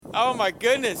Oh my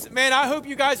goodness. Man, I hope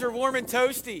you guys are warm and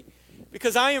toasty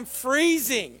because I am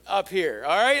freezing up here.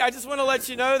 All right. I just want to let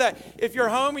you know that if you're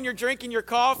home and you're drinking your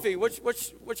coffee, which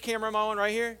camera am I on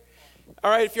right here?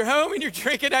 All right. If you're home and you're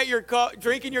drinking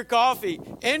your coffee,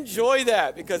 enjoy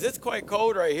that because it's quite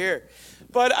cold right here.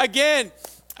 But again,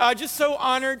 just so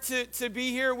honored to be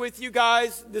here with you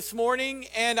guys this morning.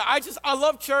 And I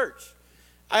love church.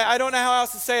 I don't know how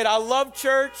else to say it. I love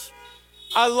church.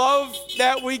 I love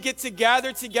that we get to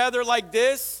gather together like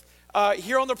this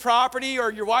here on the property, or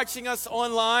you're watching us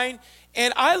online.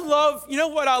 And I love, you know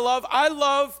what I love? I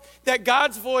love that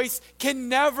God's voice can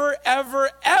never, ever,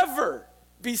 ever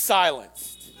be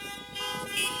silenced.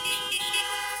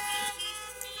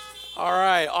 All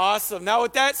right, awesome. Now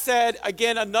with that said,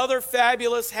 again, another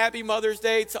fabulous Happy Mother's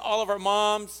Day to all of our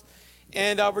moms.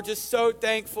 And we're just so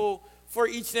thankful for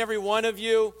each and every one of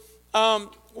you.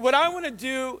 What I want to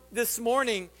do this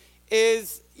morning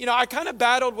is, I kind of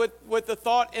battled with the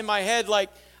thought in my head, like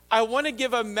I want to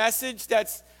give a message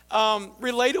that's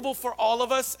relatable for all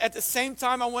of us. At the same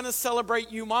time, I want to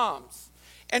celebrate you moms.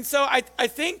 And so I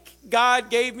think God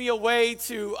gave me a way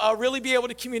to really be able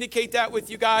to communicate that with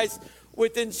you guys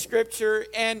within Scripture.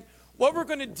 And what we're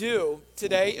going to do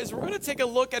today is we're going to take a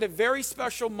look at a very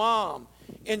special mom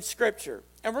in Scripture.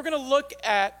 And we're going to look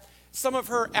at some of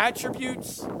her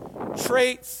attributes,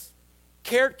 traits,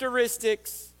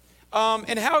 characteristics,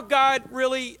 and how God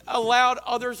really allowed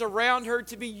others around her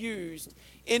to be used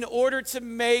in order to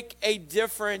make a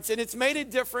difference. And it's made a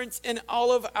difference in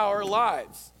all of our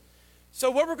lives. So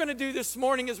what we're going to do this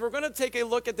morning is we're going to take a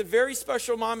look at the very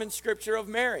special mom in Scripture of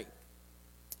Mary.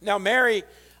 Now, Mary,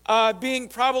 being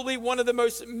probably one of the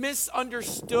most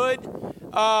misunderstood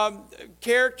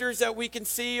characters that we can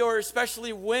see, or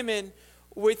especially women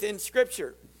within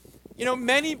Scripture.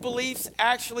 Many beliefs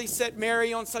actually set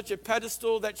Mary on such a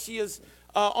pedestal that she is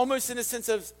almost in a sense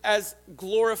of as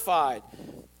glorified.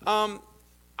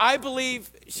 I believe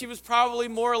she was probably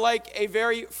more like a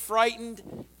very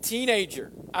frightened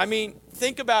teenager. I mean,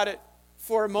 think about it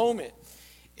for a moment.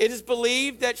 It is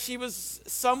believed that she was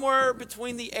somewhere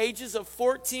between the ages of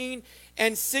 14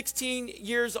 and 16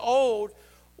 years old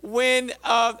when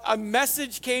a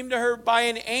message came to her by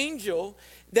an angel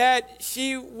that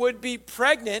she would be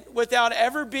pregnant without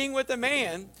ever being with a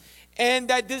man, and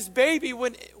that this baby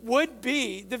would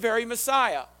be the very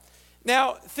Messiah.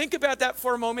 Now, think about that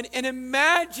for a moment, and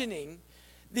imagining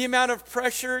the amount of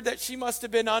pressure that she must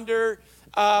have been under,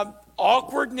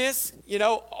 awkwardness,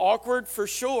 awkward for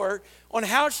sure, on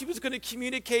how she was going to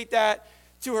communicate that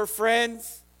to her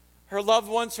friends, her loved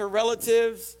ones, her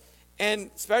relatives,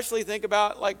 and especially think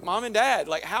about like mom and dad.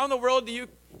 Like, how in the world do you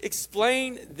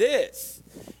explain this?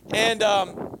 And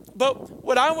but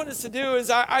what I want us to do is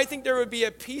I think there would be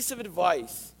a piece of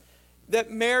advice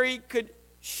that Mary could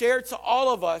share to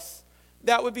all of us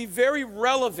that would be very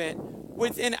relevant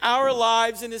within our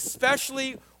lives, and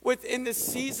especially within the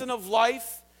season of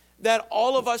life that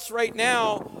all of us right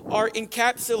now are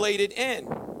encapsulated in.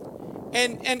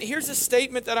 And here's a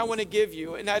statement that I want to give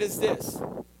you, and that is this.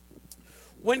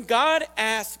 When God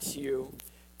asks you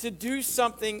to do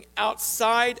something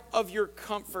outside of your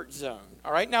comfort zone,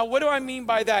 all right? Now, what do I mean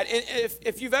by that?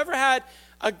 If you've ever had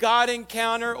a God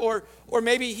encounter, or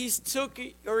maybe he's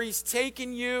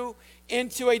taken you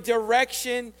into a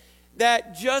direction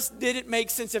that just didn't make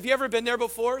sense. Have you ever been there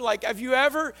before? Like, have you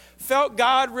ever felt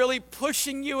God really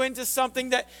pushing you into something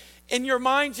that in your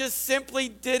mind just simply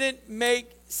didn't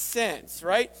make sense,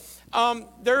 right?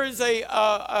 There is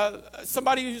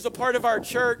somebody who's a part of our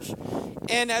church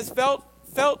and has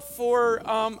felt for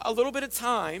a little bit of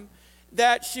time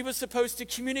that she was supposed to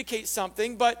communicate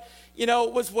something, but,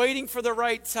 was waiting for the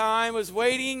right time, was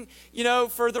waiting,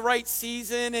 for the right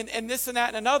season and this and that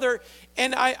and another.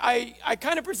 And I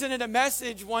kind of presented a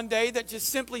message one day that just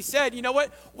simply said, you know what?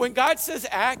 When God says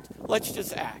act, let's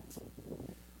just act.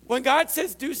 When God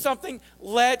says do something,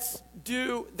 let's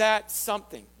do that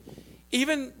something.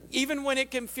 Even when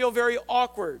it can feel very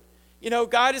awkward.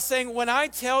 God is saying, when I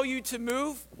tell you to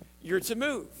move, you're to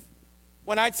move.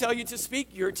 When I tell you to speak,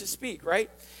 you're to speak, right?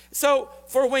 So,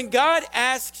 for when God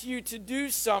asks you to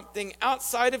do something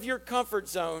outside of your comfort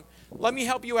zone, let me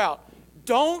help you out.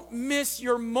 Don't miss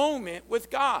your moment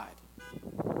with God.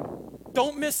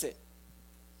 Don't miss it.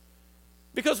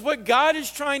 Because what God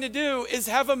is trying to do is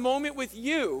have a moment with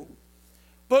you,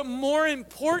 but more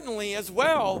importantly as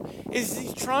well, is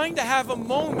he's trying to have a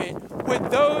moment with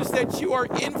those that you are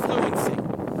influencing.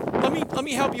 Let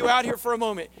me help you out here for a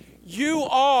moment. You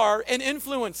are an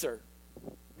influencer.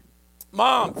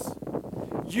 Moms,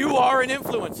 you are an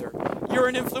influencer. You're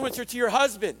an influencer to your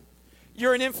husband.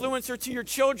 You're an influencer to your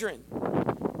children.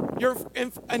 You're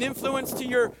an influence to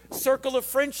your circle of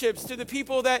friendships, to the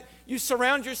people that you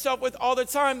surround yourself with all the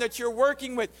time, that you're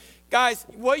working with. Guys,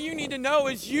 what you need to know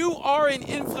is you are an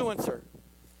influencer.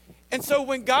 And so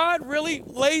when God really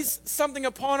lays something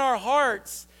upon our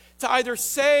hearts to either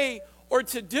say or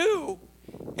to do,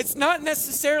 it's not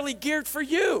necessarily geared for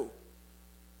you,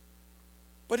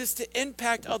 but it's to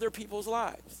impact other people's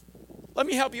lives. Let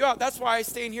me help you out. That's why I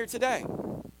stand here today.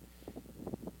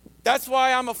 That's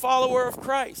why I'm a follower of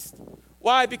Christ.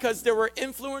 Why? Because there were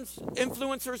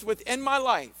influencers within my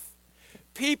life.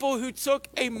 People who took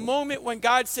a moment when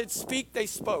God said speak, they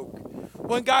spoke.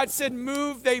 When God said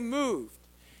move, they moved.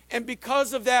 And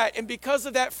because of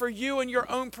that for you in your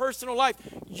own personal life,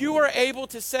 you are able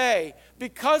to say,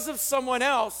 because of someone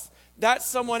else, that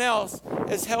someone else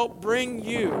has helped bring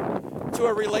you to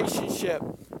a relationship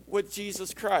with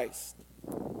Jesus Christ.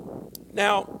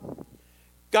 Now,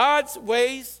 God's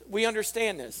ways, we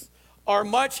understand this, are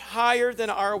much higher than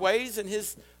our ways, and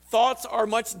his thoughts are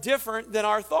much different than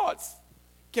our thoughts.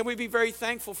 Can we be very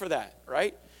thankful for that,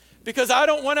 right? Because I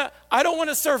don't want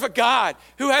to serve a God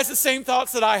who has the same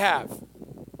thoughts that I have,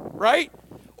 right?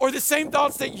 Or the same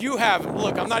thoughts that you have.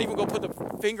 Look, I'm not even going to put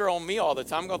the finger on me all the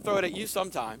time. I'm going to throw it at you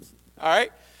sometimes, all right?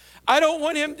 I don't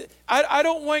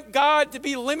want God to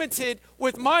be limited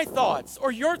with my thoughts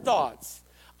or your thoughts.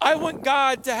 I want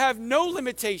God to have no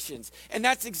limitations, and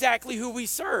that's exactly who we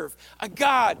serve, a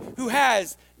God who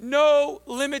has no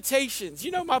limitations. You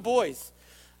know my boys.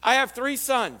 I have 3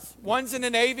 sons. One's in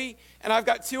the Navy, and I've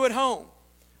got 2 at home.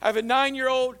 I have a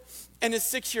 9-year-old and a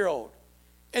 6-year-old.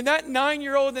 And that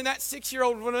 9-year-old and that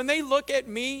 6-year-old, when they look at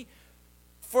me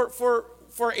for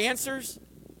answers,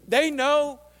 they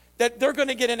know that they're going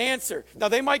to get an answer. Now,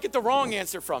 they might get the wrong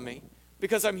answer from me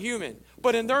because I'm human,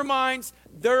 but in their minds,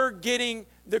 they're getting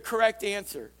the correct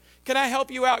answer. Can I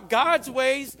help you out? God's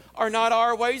ways are not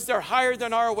our ways. They're higher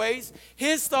than our ways.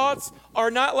 His thoughts are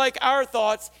not like our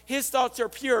thoughts. His thoughts are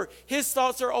pure. His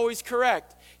thoughts are always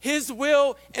correct. His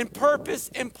will and purpose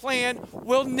and plan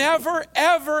will never,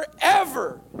 ever,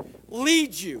 ever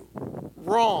lead you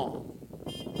wrong.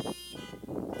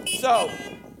 So,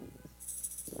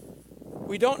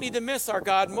 we don't need to miss our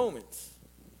God moments.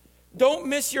 Don't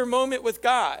miss your moment with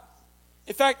God.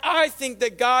 In fact, I think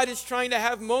that God is trying to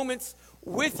have moments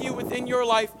with you within your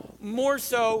life more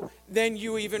so than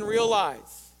you even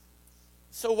realize.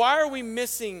 So why are we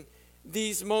missing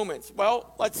these moments?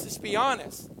 Well, let's just be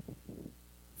honest.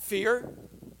 Fear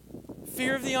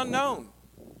of the unknown.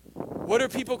 What are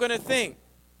people going to think?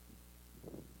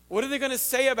 What are they going to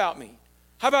say about me?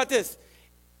 How about this?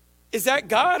 Is that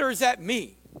God or is that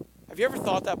me? Have you ever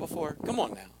thought that before? Come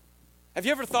on now. Have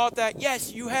you ever thought that?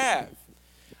 Yes, you have.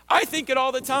 I think it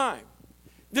all the time.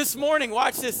 This morning,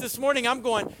 watch this. This morning I'm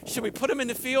going, should we put them in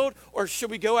the field or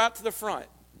should we go out to the front?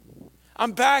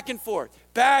 I'm back and forth.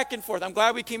 I'm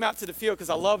glad we came out to the field because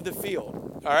I love the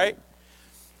field. All right?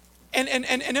 And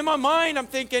in my mind, I'm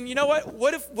thinking, you know what?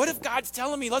 What if God's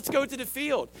telling me, let's go to the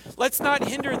field? Let's not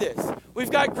hinder this.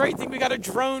 We've got great things. We've got a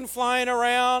drone flying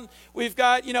around. We've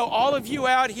got, all of you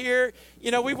out here.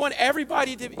 We want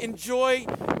everybody to enjoy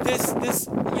this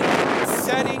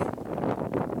setting.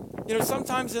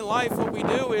 Sometimes in life what we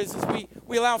do is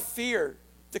we allow fear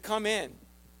to come in.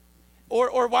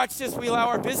 Or watch this, we allow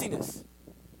our busyness.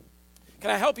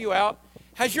 Can I help you out?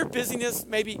 Has your busyness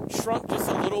maybe shrunk just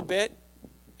a little bit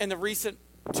in the recent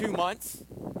 2 months?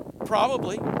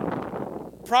 Probably.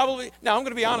 Now, I'm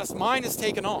going to be honest. Mine has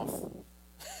taken off.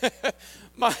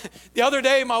 The other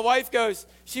day, my wife goes,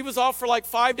 she was off for like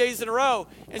 5 days in a row.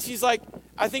 And she's like,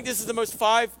 I think this is the most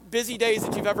 5 busy days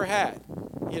that you've ever had.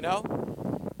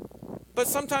 But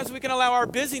sometimes we can allow our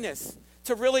busyness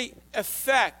to really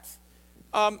affect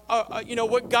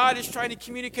what God is trying to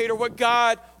communicate or what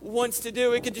God wants to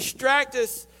do. It can distract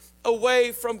us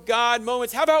away from God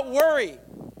moments. How about worry?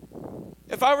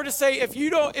 If I were to say, if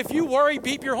you worry,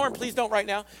 beep your horn. Please don't right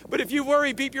now. But if you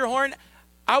worry, beep your horn.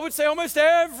 I would say almost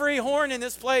every horn in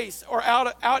this place, or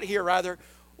out here rather,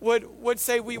 would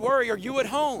say we worry. Or you at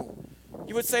home,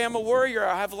 you would say I'm a worrier.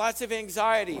 I have lots of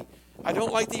anxiety. I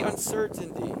don't like the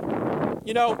uncertainty.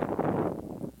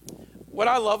 What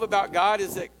I love about God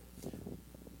is that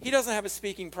he doesn't have a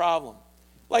speaking problem.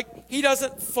 Like, he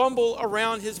doesn't fumble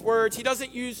around his words. He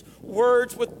doesn't use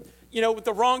words with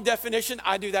the wrong definition.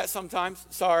 I do that sometimes.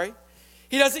 Sorry.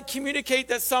 He doesn't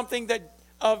communicate something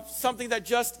that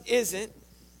just isn't.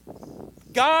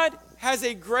 God has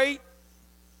a great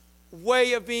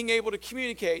way of being able to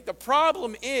communicate. The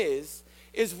problem is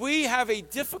we have a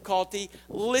difficulty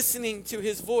listening to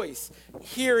his voice,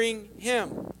 hearing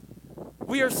him.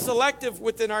 We are selective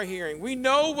within our hearing. We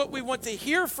know what we want to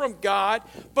hear from God,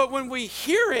 but when we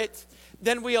hear it,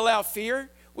 then we allow fear,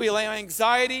 we allow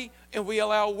anxiety, and we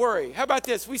allow worry. How about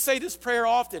this? We say this prayer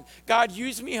often. God,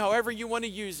 use me however you want to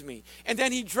use me. And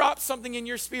then he drops something in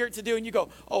your spirit to do, and you go,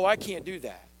 oh, I can't do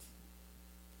that.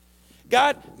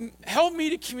 God, help me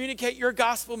to communicate your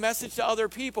gospel message to other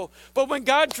people. But when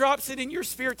God drops it in your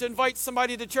spirit to invite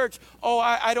somebody to church, oh,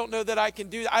 I don't know that I can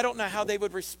do that. I don't know how they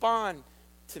would respond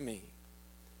to me.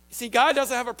 See, God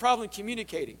doesn't have a problem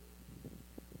communicating.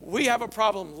 We have a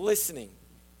problem listening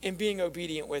and being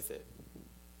obedient with it.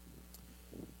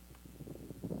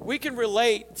 We can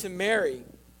relate to Mary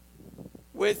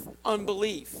with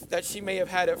unbelief that she may have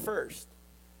had at first.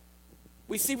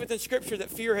 We see within Scripture that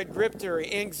fear had gripped her,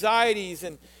 anxieties,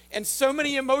 and so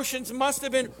many emotions must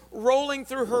have been rolling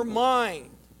through her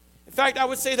mind. In fact, I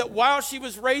would say that while she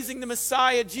was raising the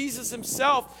Messiah, Jesus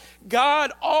himself,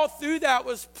 God all through that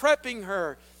was prepping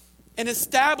her and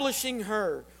establishing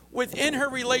her within her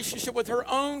relationship with her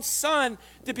own son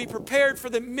to be prepared for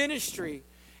the ministry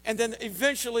and then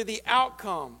eventually the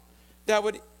outcome that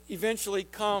would eventually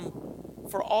come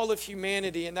for all of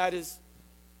humanity, and that is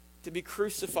to be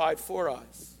crucified for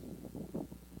us.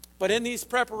 But in these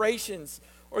preparations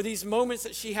or these moments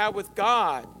that she had with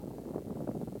God,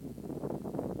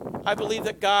 I believe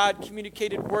that God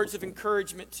communicated words of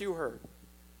encouragement to her.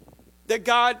 That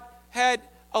God had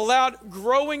allowed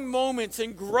growing moments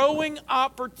and growing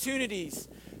opportunities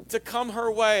to come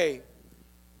her way.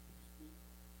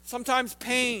 Sometimes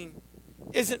pain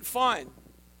isn't fun.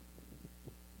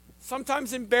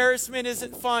 Sometimes embarrassment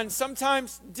isn't fun.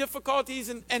 Sometimes difficulties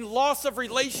and loss of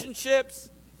relationships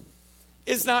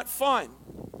is not fun.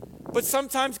 But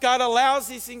sometimes God allows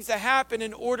these things to happen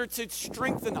in order to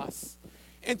strengthen us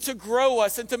and to grow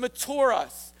us and to mature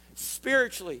us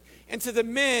spiritually into the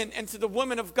men and to the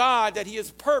women of God that he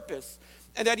has purposed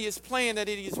and that he has planned, that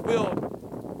he has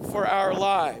willed for our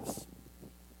lives.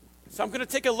 So I'm going to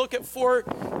take a look at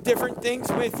 4 different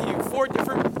things with you, 4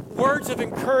 different words of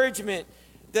encouragement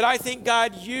that I think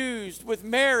God used with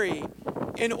Mary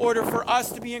in order for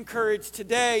us to be encouraged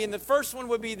today. And the first one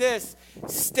would be this: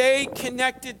 stay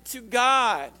connected to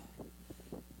God.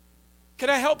 Can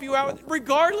I help you out?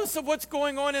 Regardless of what's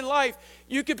going on in life,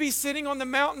 you could be sitting on the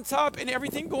mountaintop and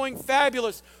everything going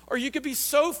fabulous, or you could be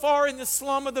so far in the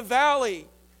slum of the valley.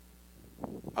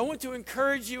 I want to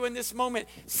encourage you in this moment,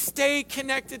 stay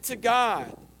connected to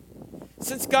God.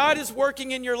 Since God is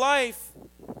working in your life,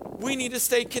 we need to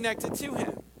stay connected to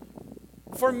him.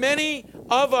 For many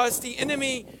of us, the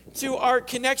enemy to our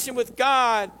connection with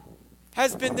God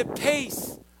has been the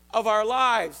pace of our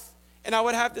lives. And I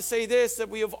would have to say this, that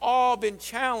we have all been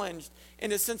challenged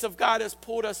in the sense of God has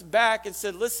pulled us back and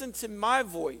said, listen to my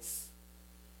voice.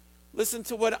 Listen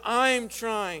to what I'm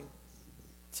trying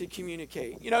to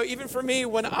communicate. You know, even for me,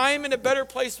 when I'm in a better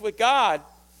place with God,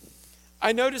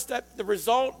 I notice that the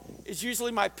result is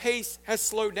usually my pace has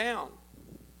slowed down.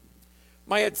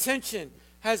 My attention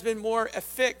has been more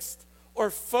affixed or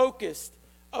focused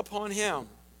upon him.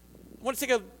 I want to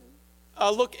take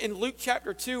a look in Luke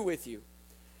chapter 2 with you.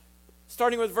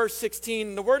 Starting with verse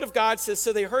 16, the word of God says,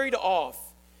 so they hurried off.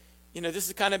 You know, this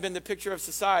has kind of been the picture of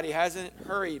society, hasn't it?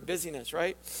 Hurry, busyness,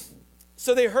 right?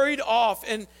 So they hurried off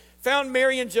and found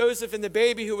Mary and Joseph and the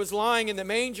baby who was lying in the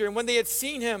manger. And when they had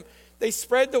seen him, they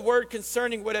spread the word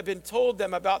concerning what had been told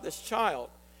them about this child.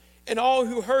 And all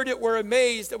who heard it were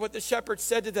amazed at what the shepherds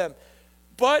said to them.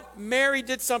 But Mary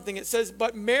did something. It says,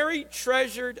 but Mary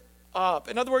treasured up.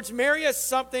 In other words, Mary has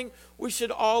something we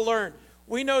should all learn.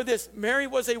 We know this. Mary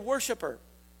was a worshiper.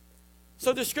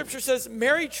 So the scripture says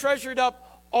Mary treasured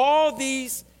up all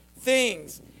these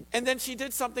things. And then she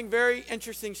did something very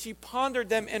interesting. She pondered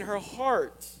them in her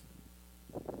heart.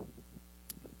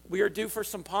 We are due for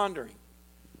some pondering.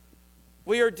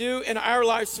 We are due in our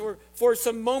lives for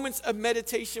some moments of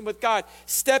meditation with God.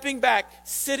 Stepping back,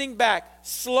 sitting back,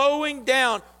 slowing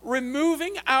down,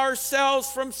 removing ourselves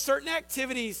from certain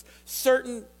activities,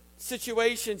 certain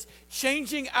situations,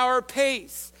 changing our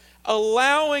pace,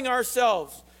 allowing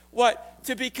ourselves,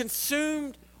 to be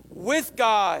consumed with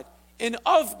God and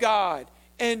of God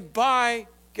and by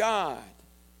God.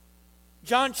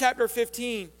 John chapter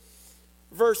 15.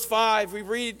 Verse 5, we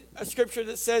read a scripture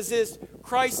that says this,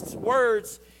 Christ's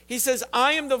words. He says,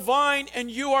 I am the vine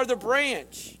and you are the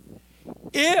branch.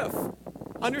 If,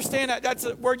 understand that, that's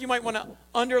a word you might want to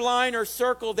underline or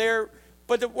circle there,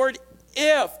 but the word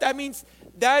if, that means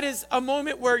that is a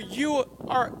moment where you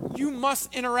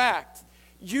must interact.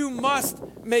 You must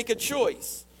make a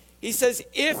choice. He says,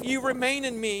 if you remain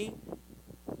in me,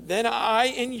 then I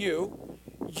in you,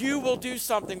 you will do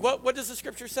something. What does the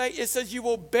scripture say? It says you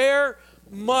will bear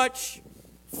much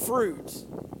fruit.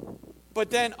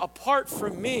 But then apart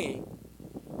from me,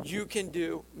 you can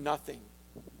do nothing.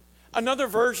 Another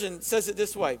version says it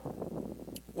this way: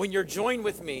 when you're joined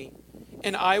with me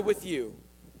and I with you,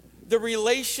 the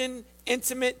relation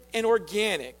intimate and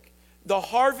organic, the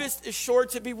harvest is sure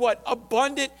to be what?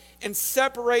 Abundant and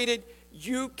separated.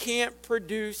 You can't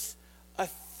produce a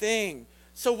thing.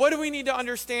 So what do we need to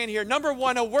understand here? Number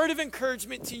one, a word of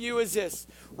encouragement to you is this: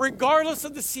 regardless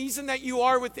of the season that you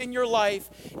are within your life,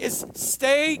 is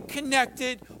stay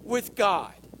connected with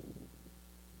God.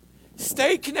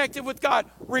 Stay connected with God,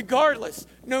 regardless.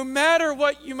 No matter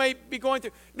what you may be going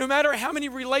through, no matter how many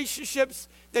relationships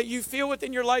that you feel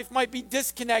within your life might be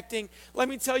disconnecting, let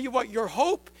me tell you what, your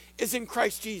hope is in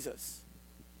Christ Jesus.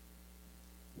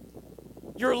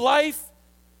 Your life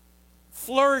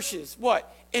flourishes,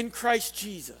 what? In Christ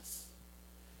Jesus.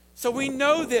 So we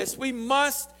know this. We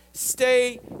must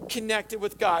stay connected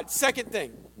with God. Second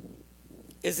thing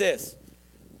is this.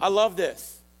 I love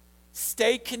this.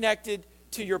 Stay connected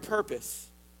to your purpose.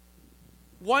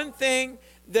 One thing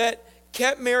that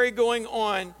kept Mary going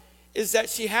on is that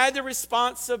she had the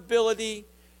responsibility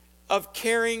of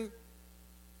caring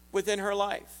within her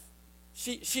life.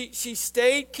 She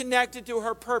stayed connected to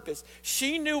her purpose.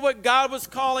 She knew what God was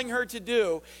calling her to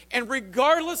do. And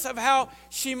regardless of how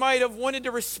she might have wanted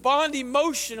to respond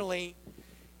emotionally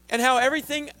and how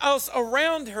everything else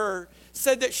around her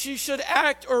said that she should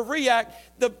act or react,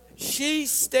 she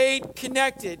stayed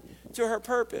connected to her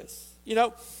purpose. You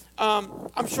know,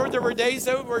 I'm sure there were days,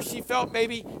 though, where she felt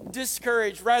maybe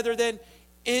discouraged rather than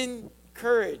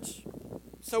encouraged.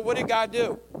 So what did God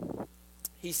do?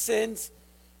 He sends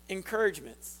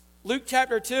encouragements. Luke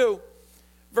chapter 2,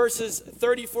 verses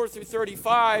 34 through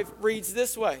 35 reads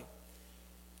this way.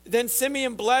 Then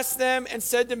Simeon blessed them and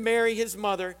said to Mary, his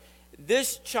mother,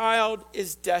 this child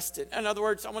is destined. In other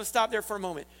words, I want to stop there for a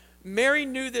moment. Mary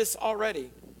knew this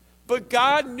already, but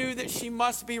God knew that she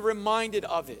must be reminded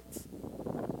of it.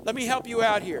 Let me help you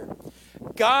out here.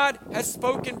 God has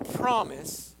spoken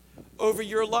promise over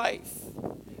your life.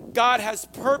 God has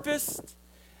purposed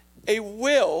a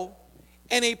will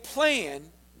and a plan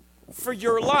for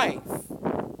your life.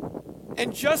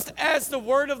 And just as the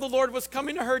word of the Lord was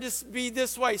coming to her to be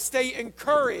this way, stay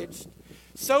encouraged,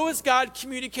 so is God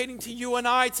communicating to you and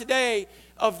I today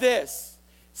of this: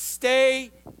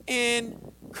 stay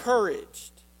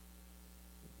encouraged.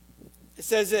 It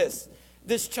says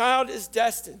this child is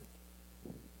destined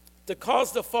to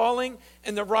cause the falling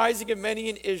and the rising of many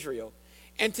in Israel,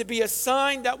 and to be a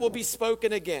sign that will be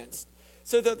spoken against,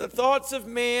 so that the thoughts of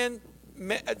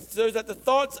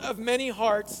many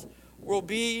hearts will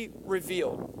be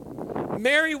revealed.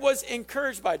 Mary was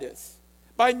encouraged by this,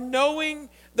 by knowing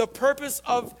the purpose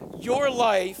of your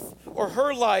life or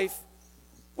her life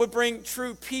would bring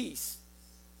true peace.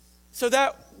 So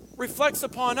that reflects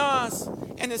upon us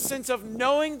in the sense of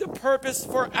knowing the purpose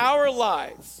for our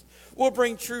lives will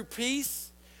bring true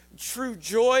peace, true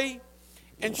joy,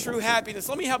 and true happiness.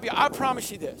 Let me help you. I promise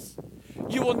you this.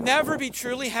 You will never be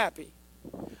truly happy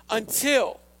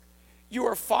until you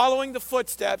are following the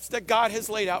footsteps that God has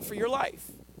laid out for your life.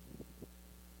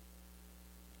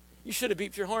 You should have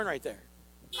beeped your horn right there.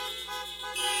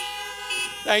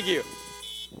 Thank you.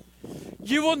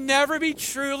 You will never be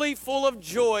truly full of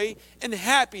joy and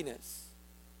happiness.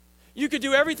 You could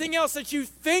do everything else that you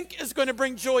think is going to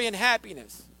bring joy and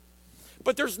happiness.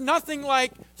 But there's nothing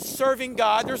like serving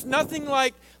God. There's nothing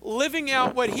like living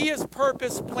out what He has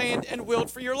purposed, planned, and willed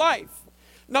for your life.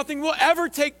 Nothing will ever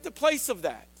take the place of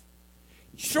that.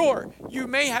 Sure, you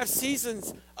may have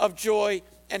seasons of joy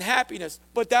and happiness,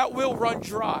 but that will run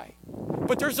dry.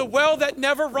 But there's a well that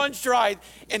never runs dry,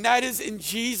 and that is in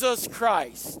Jesus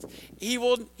Christ. He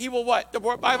will what? The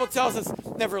Bible tells us,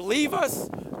 never leave us,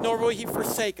 nor will He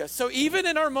forsake us. So even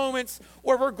in our moments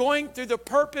where we're going through the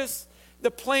purpose,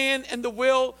 the plan, and the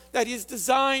will that He's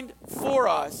designed for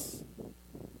us,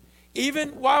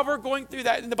 even while we're going through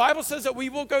that, and the Bible says that we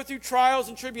will go through trials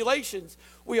and tribulations,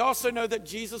 we also know that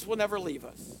Jesus will never leave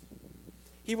us.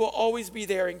 He will always be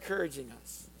there encouraging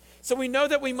us. So we know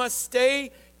that we must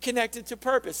stay connected to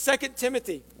purpose. 2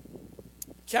 Timothy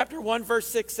chapter 1 verse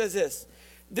 6 says this: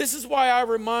 this is why I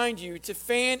remind you to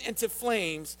fan into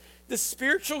flames the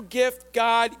spiritual gift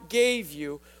God gave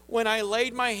you when I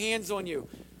laid my hands on you.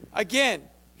 Again,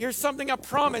 here's something, a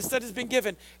promise that has been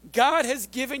given. God has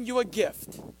given you a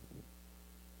gift.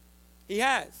 He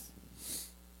has.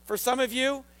 For some of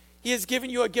you, He has given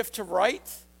you a gift to write.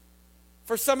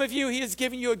 For some of you, He has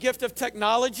given you a gift of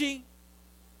technology.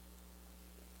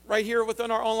 Right here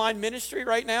within our online ministry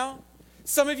right now.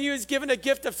 Some of you He's given a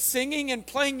gift of singing and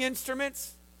playing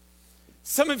instruments.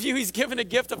 Some of you He's given a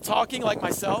gift of talking like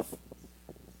myself.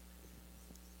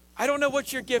 I don't know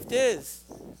what your gift is,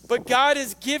 but God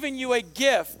has given you a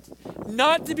gift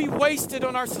not to be wasted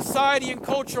on our society and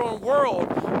culture and world,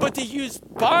 but to use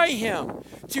by Him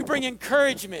to bring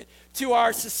encouragement to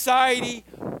our society,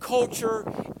 culture,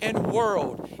 and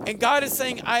world. And God is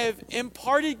saying, I have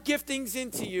imparted giftings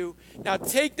into you. Now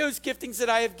take those giftings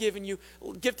that I have given you,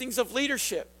 giftings of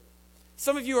leadership.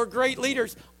 Some of you are great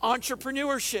leaders,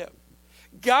 entrepreneurship.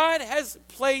 God has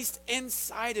placed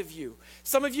inside of you.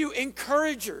 Some of you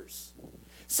encouragers.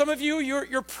 Some of you,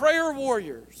 you're prayer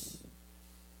warriors.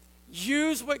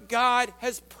 Use what God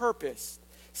has purposed.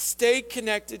 Stay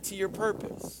connected to your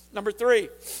purpose. Number 3,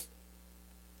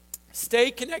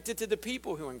 stay connected to the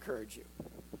people who encourage you.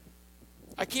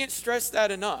 I can't stress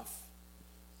that enough.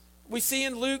 We see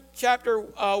in Luke chapter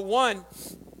 1,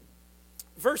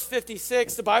 verse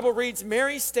 56, the Bible reads,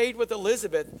 Mary stayed with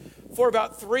Elizabeth for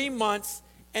about 3 months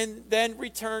and then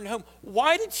returned home.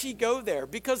 Why did she go there?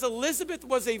 Because Elizabeth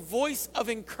was a voice of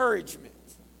encouragement.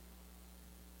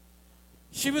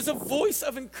 She was a voice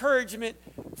of encouragement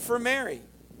for Mary.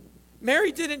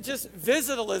 Mary didn't just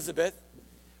visit Elizabeth,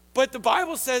 but the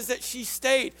Bible says that she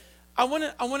stayed. I want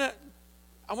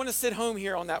to sit home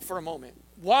here on that for a moment.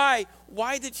 Why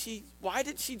did she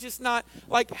just not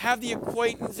like have the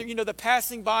acquaintance or, the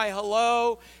passing by,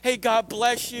 hello, hey, God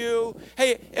bless you.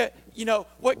 Hey,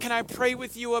 what can I pray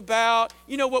with you about?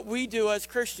 You know what we do as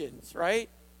Christians, right?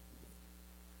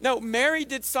 No, Mary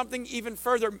did something even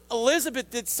further. Elizabeth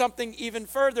did something even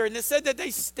further. And it said that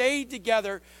they stayed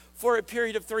together for a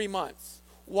period of 3 months.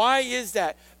 Why is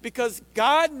that? Because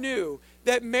God knew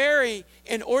that Mary,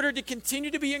 in order to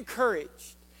continue to be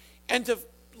encouraged and to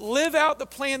live out the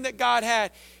plan that God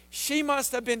had, she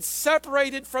must have been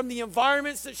separated from the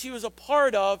environments that she was a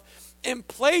part of and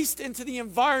placed into the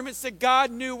environments that God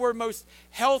knew were most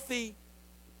healthy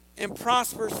and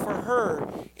prosperous for her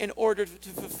in order to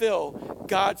fulfill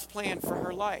God's plan for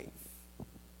her life.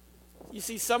 You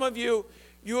see, some of you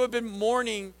have been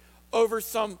mourning over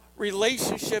some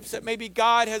relationships that maybe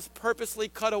God has purposely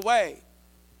cut away.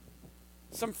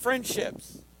 Some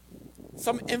friendships,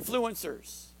 some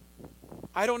influencers.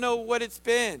 I don't know what it's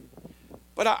been,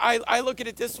 but I look at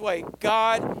it this way.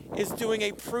 God is doing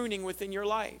a pruning within your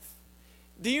life.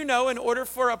 Do you know in order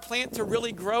for a plant to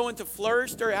really grow and to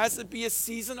flourish, there has to be a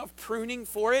season of pruning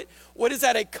for it? What is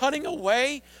that? A cutting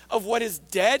away of what is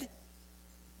dead?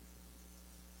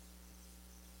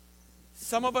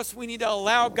 Some of us, we need to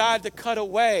allow God to cut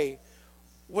away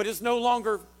what is no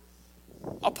longer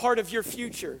a part of your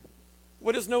future,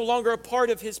 what is no longer a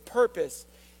part of His purpose,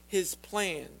 His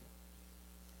plan.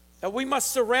 That we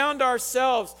must surround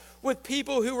ourselves with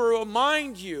people who will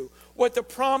remind you what the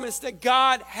promise that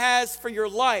God has for your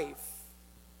life.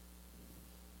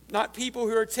 Not people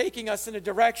who are taking us in a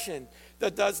direction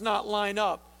that does not line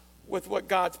up with what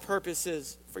God's purpose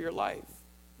is for your life.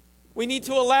 We need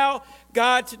to allow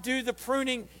God to do the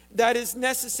pruning that is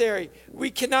necessary. We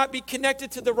cannot be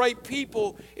connected to the right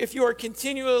people if you are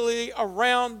continually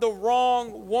around the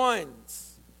wrong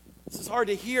ones. This is hard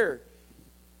to hear.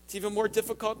 It's even more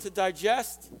difficult to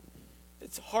digest.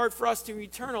 It's hard for us to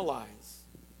internalize.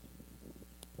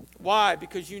 Why?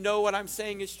 Because you know what I'm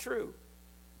saying is true.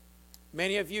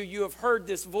 Many of you have heard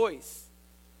this voice.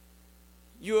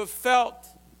 You have felt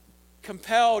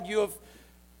compelled. You have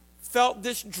felt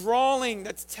this drawing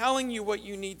that's telling you what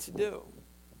you need to do.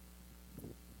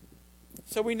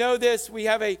 So we know this. We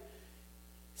have a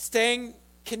staying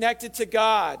connected to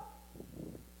God.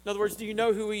 In other words, do you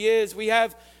know who He is? We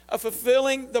have a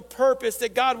fulfilling the purpose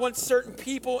that God wants certain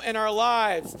people in our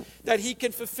lives, that He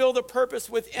can fulfill the purpose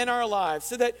within our lives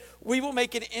so that we will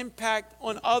make an impact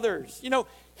on others.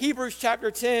 Hebrews chapter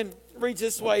 10 reads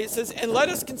this way. It says, and let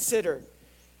us consider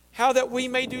how that we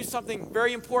may do something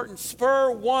very important.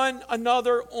 Spur one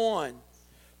another on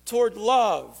toward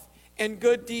love and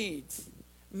good deeds,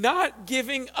 not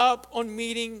giving up on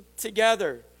meeting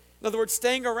together. In other words,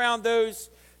 staying around those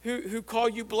who call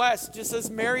you blessed, just as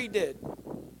Mary did,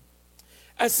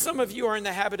 as some of you are in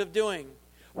the habit of doing,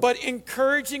 but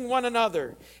encouraging one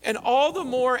another, and all the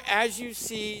more as you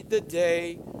see the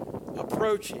day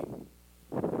approaching.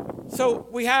 So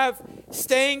we have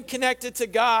staying connected to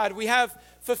God. We have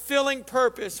fulfilling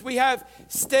purpose. We have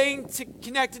staying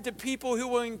connected to people who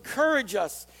will encourage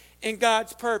us in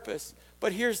God's purpose.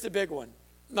 But here's the big one.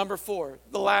 Number 4,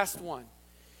 the last one.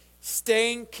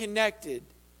 Staying connected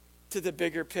to the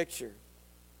bigger picture.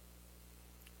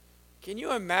 Can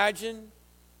you imagine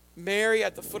Mary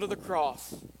at the foot of the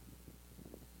cross?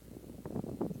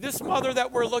 This mother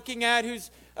that we're looking at,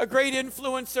 who's a great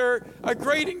influencer, a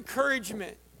great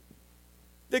encouragement,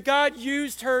 that God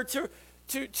used her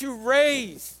to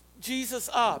raise Jesus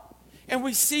up. And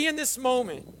we see in this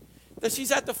moment that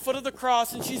she's at the foot of the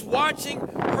cross and she's watching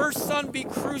her son be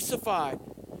crucified,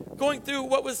 going through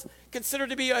what was considered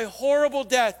to be a horrible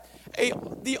death,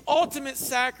 the ultimate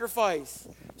sacrifice.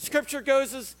 Scripture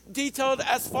goes as detailed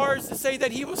as far as to say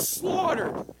that he was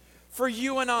slaughtered for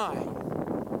you and I.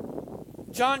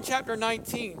 John chapter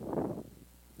 19,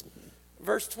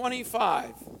 verse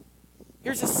 25.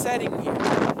 Here's a setting here.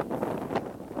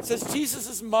 It says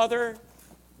Jesus' mother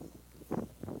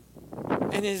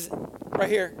and his, right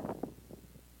here,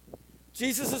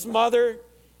 Jesus' mother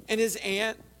and his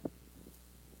aunt,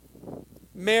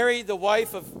 Mary, the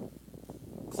wife of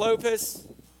Clopas,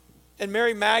 and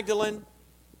Mary Magdalene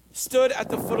stood at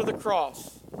the foot of the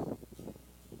cross.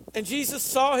 And Jesus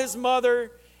saw his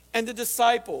mother and the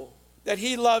disciple that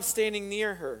he loved standing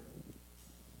near her.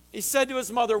 He said to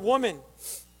his mother, "Woman,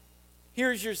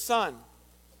 here is your son."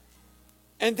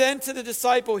 And then to the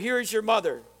disciple, "Here is your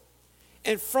mother."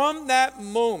 And from that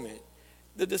moment,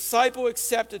 the disciple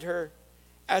accepted her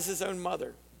as his own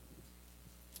mother.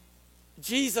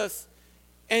 Jesus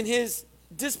and his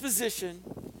disposition,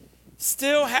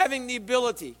 still having the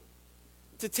ability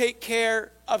to take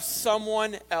care of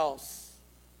someone else.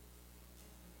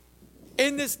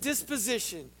 In this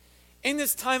disposition, in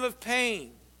this time of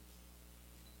pain,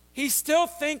 he's still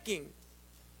thinking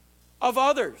of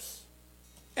others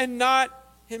and not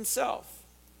himself.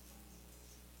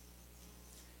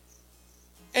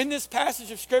 In this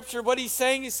passage of Scripture, what he's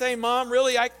saying, Mom,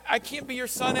 really, I can't be your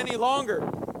son any longer.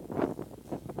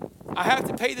 I have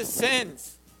to pay the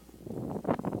sins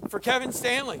for Kevin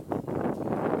Stanley.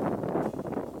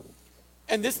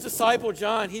 And this disciple,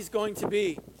 John, he's going to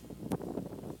be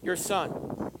your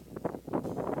son.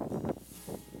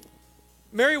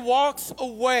 Mary walks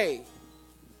away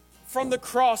from the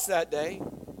cross that day.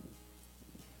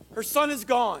 Her son is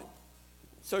gone,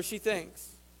 so she thinks.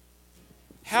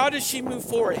 How does she move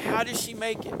forward? How does she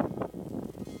make it?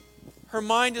 Her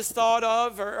mind is thought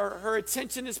of, or her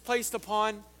attention is placed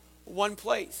upon one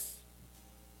place.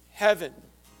 Heaven.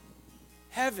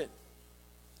 Heaven.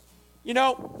 You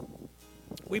know,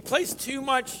 we place too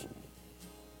much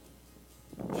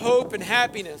hope and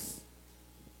happiness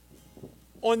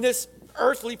on this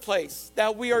earthly place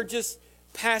that we are just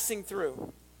passing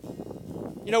through.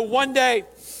 You know, one day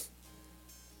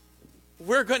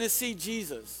we're going to see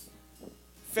Jesus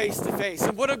face to face.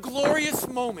 And what a glorious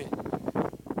moment.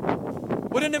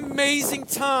 What an amazing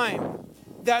time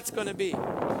that's going to be.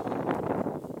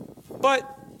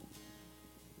 But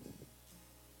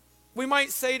we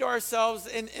might say to ourselves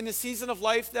in the season of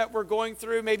life that we're going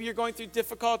through, maybe you're going through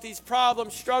difficulties,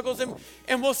 problems, struggles,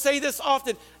 and we'll say this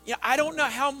often, I don't know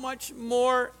how much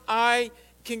more I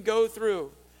can go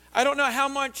through. I don't know how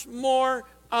much more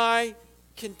I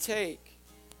can take.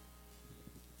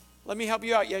 Let me help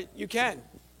you out. Yeah, you can.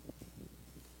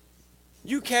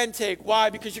 You can take.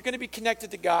 Why? Because you're going to be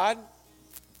connected to God.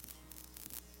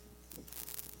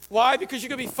 Why? Because you're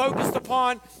going to be focused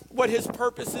upon what his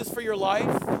purpose is for your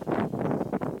life.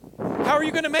 How are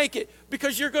you going to make it?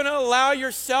 Because you're going to allow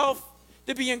yourself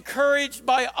to be encouraged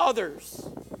by others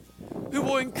who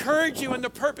will encourage you in the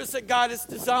purpose that God has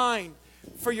designed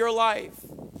for your life.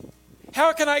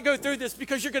 How can I go through this?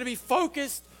 Because you're going to be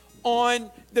focused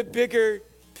on the bigger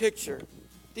picture.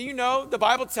 Do you know the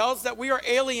Bible tells that we are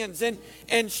aliens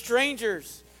and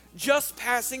strangers just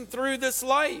passing through this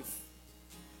life?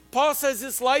 Paul says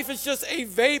this life is just a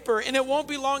vapor, and it won't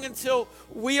be long until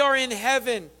we are in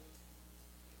heaven,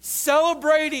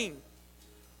 celebrating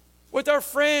with our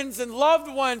friends and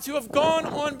loved ones who have gone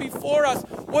on before us.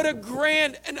 What a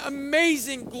grand and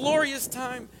amazing, glorious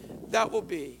time that will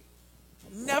be.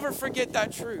 Never forget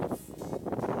that truth.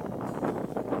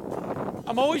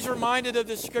 I'm always reminded of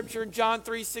this scripture in John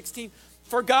 3:16.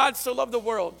 For God so loved the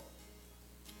world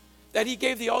that he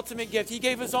gave the ultimate gift. He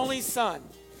gave his only son,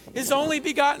 his only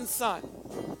begotten son.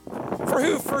 For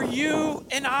who? For you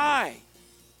and I.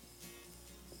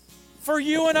 For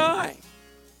you and I.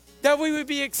 That we would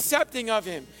be accepting of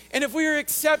him. And if we are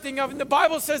accepting of him, the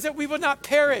Bible says that we will not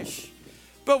perish,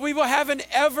 but we will have an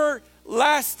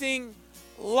everlasting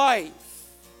life.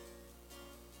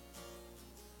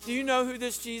 Do you know who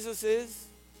this Jesus is?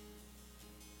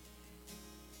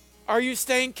 Are you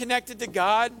staying connected to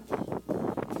God?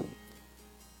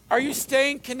 Are you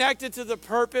staying connected to the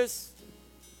purpose?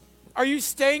 Are you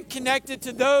staying connected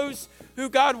to those who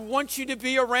God wants you to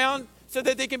be around so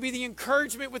that they can be the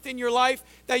encouragement within your life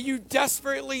that you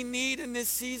desperately need in this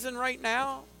season right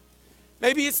now?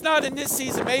 Maybe it's not in this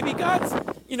season. Maybe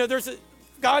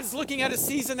God's looking at a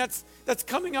season that's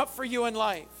coming up for you in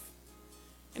life.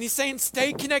 And he's saying,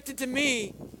 stay connected to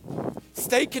me.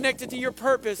 Stay connected to your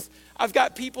purpose. I've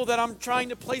got people that I'm trying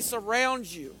to place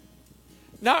around you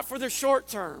not for the short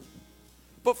term,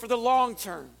 but for the long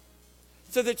term,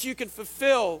 so that you can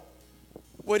fulfill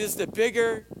what is the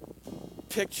bigger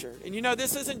picture. And you know,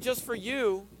 this isn't just for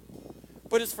you,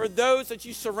 but it's for those that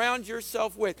you surround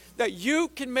yourself with, that you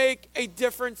can make a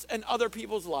difference in other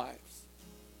people's lives.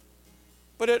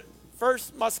 But it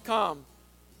first must come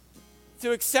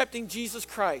through accepting Jesus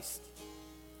Christ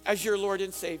as your Lord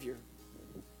and Savior.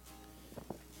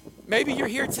 Maybe you're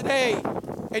here today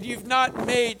and you've not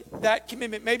made that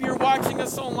commitment. Maybe you're watching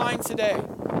us online today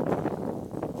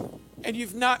and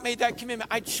you've not made that commitment.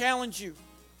 I challenge you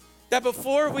that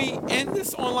before we end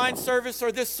this online service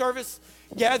or this service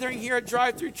gathering here at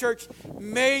Drive-Thru Church,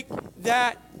 make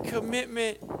that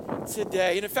commitment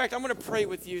today. And in fact, I'm going to pray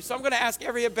with you. So I'm going to ask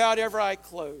every eye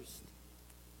closed.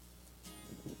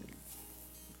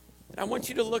 And I want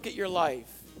you to look at your life.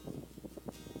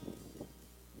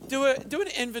 Do an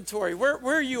inventory. Where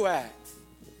are you at?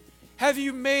 Have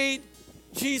you made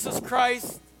Jesus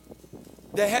Christ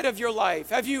the head of your life?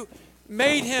 Have you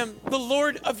made him the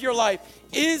Lord of your life?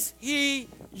 Is he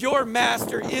your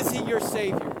master? Is he your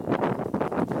Savior?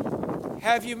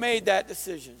 Have you made that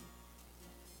decision?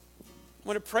 I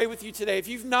want to pray with you today. If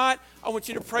you've not, I want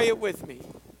you to pray it with me.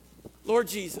 Lord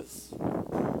Jesus,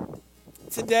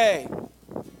 today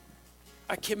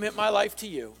I commit my life to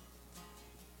you.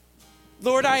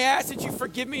 Lord, I ask that you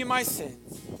forgive me of my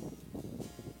sins.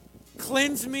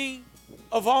 Cleanse me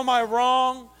of all my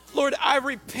wrong. Lord, I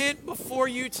repent before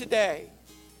you today.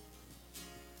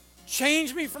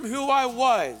 Change me from who I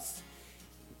was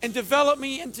and develop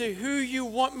me into who you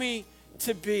want me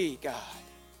to be, God.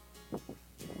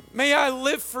 May I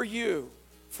live for you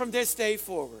from this day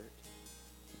forward.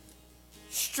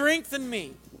 Strengthen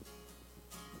me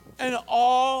in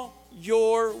all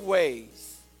your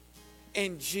ways.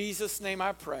 In Jesus' name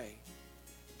I pray.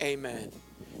 Amen.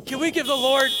 Can we give the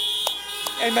Lord,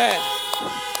 amen.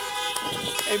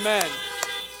 Amen.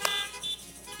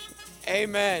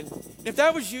 Amen. If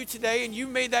that was you today and you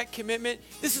made that commitment,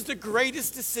 this is the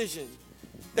greatest decision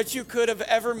that you could have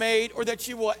ever made or that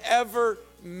you will ever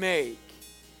make.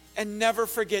 And never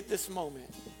forget this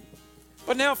moment.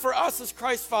 But now for us as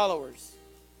Christ followers,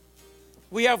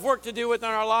 we have work to do within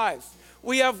our lives.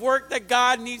 We have work that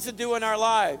God needs to do in our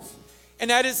lives. And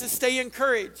that is to stay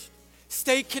encouraged,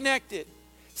 stay connected,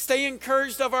 stay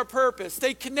encouraged of our purpose,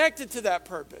 stay connected to that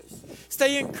purpose,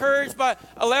 stay encouraged by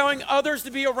allowing others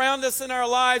to be around us in our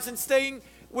lives and staying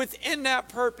within that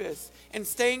purpose and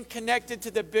staying connected to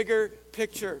the bigger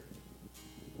picture.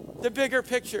 The bigger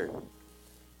picture.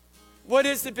 What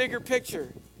is the bigger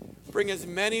picture? Bring as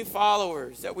many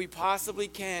followers that we possibly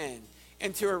can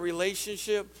into a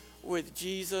relationship with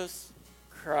Jesus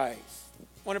Christ.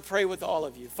 I want to pray with all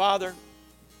of you. Father,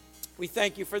 we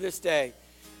thank you for this day.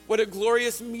 What a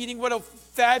glorious meeting. What a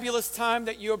fabulous time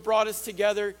that you have brought us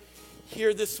together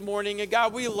here this morning. And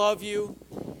God, we love you.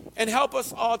 And help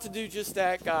us all to do just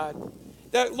that, God.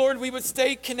 That, Lord, we would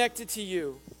stay connected to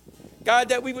you. God,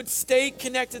 that we would stay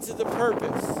connected to the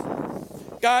purpose.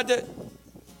 God, that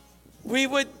we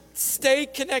would stay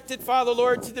connected, Father,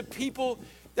 Lord, to the people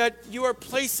that you are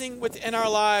placing within our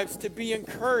lives to be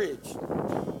encouraged.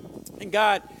 And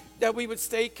God, that we would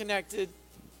stay connected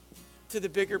to the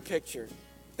bigger picture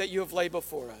that you have laid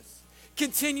before us.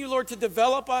 Continue, Lord, to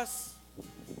develop us.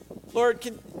 Lord,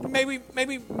 may we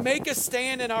make a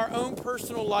stand in our own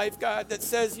personal life, God, that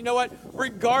says, you know what,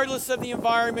 regardless of the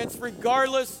environments,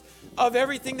 regardless of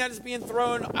everything that is being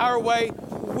thrown our way,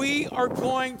 we are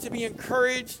going to be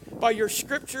encouraged by your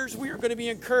scriptures. We are going to be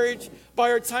encouraged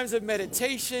by our times of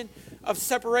meditation, of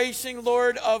separation,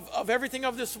 Lord, of everything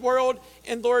of this world.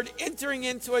 And Lord, entering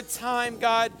into a time,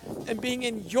 God, and being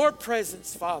in your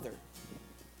presence, Father.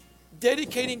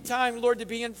 Dedicating time, Lord, to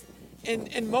be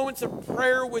in moments of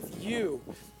prayer with you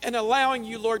and allowing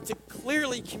you, Lord, to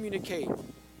clearly communicate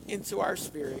into our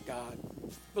spirit, God.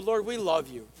 But Lord, we love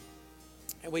you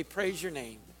and we praise your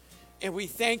name and we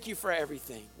thank you for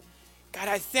everything. God,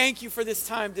 I thank you for this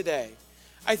time today.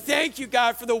 I thank you,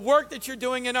 God, for the work that you're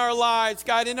doing in our lives,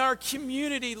 God, in our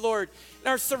community, Lord, in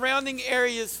our surrounding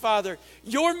areas, Father.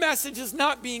 Your message is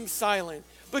not being silent,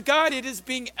 but God, it is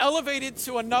being elevated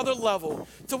to another level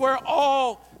to where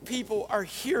all people are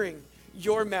hearing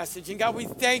your message. And God, we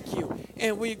thank you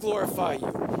and we glorify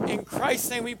you. In Christ's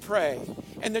name we pray.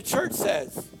 And the church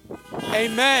says,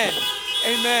 amen.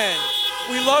 Amen.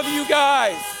 We love you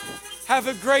guys. Have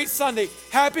a great Sunday.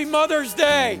 Happy Mother's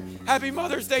Day. Happy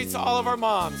Mother's Day to all of our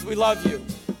moms. We love you.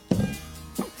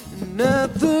 And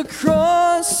at the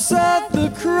cross,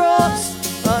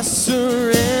 I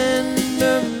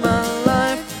surrender my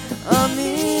life. I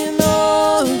mean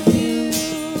all of you.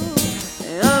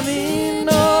 I mean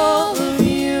all of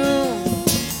you.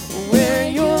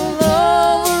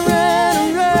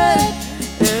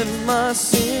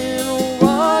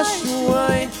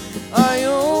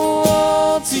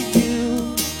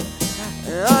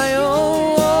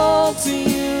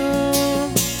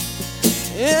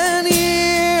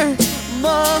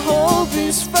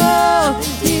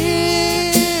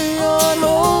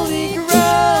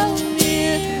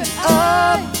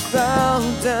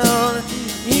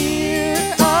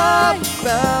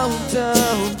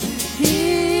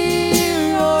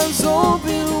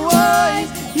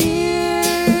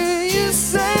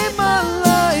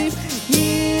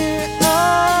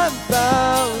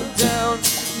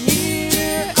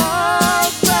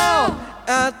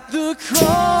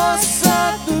 cross,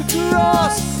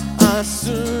 I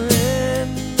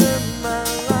surrender my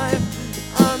life.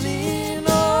 I need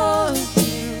all of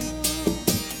you.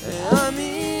 I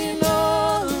need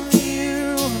all of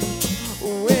you.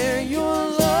 Where your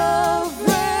love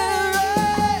ran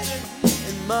red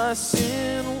and my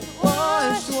sin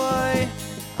washed white.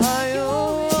 I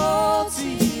owe all to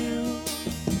you.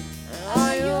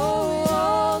 I owe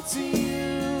all to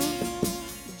you,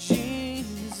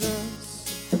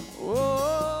 Jesus.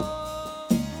 Oh,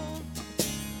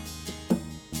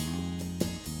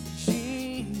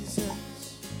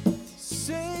 Jesus,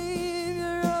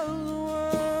 Savior of the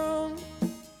world.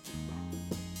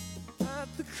 At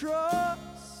the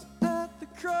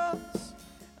cross,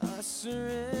 I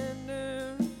surrender.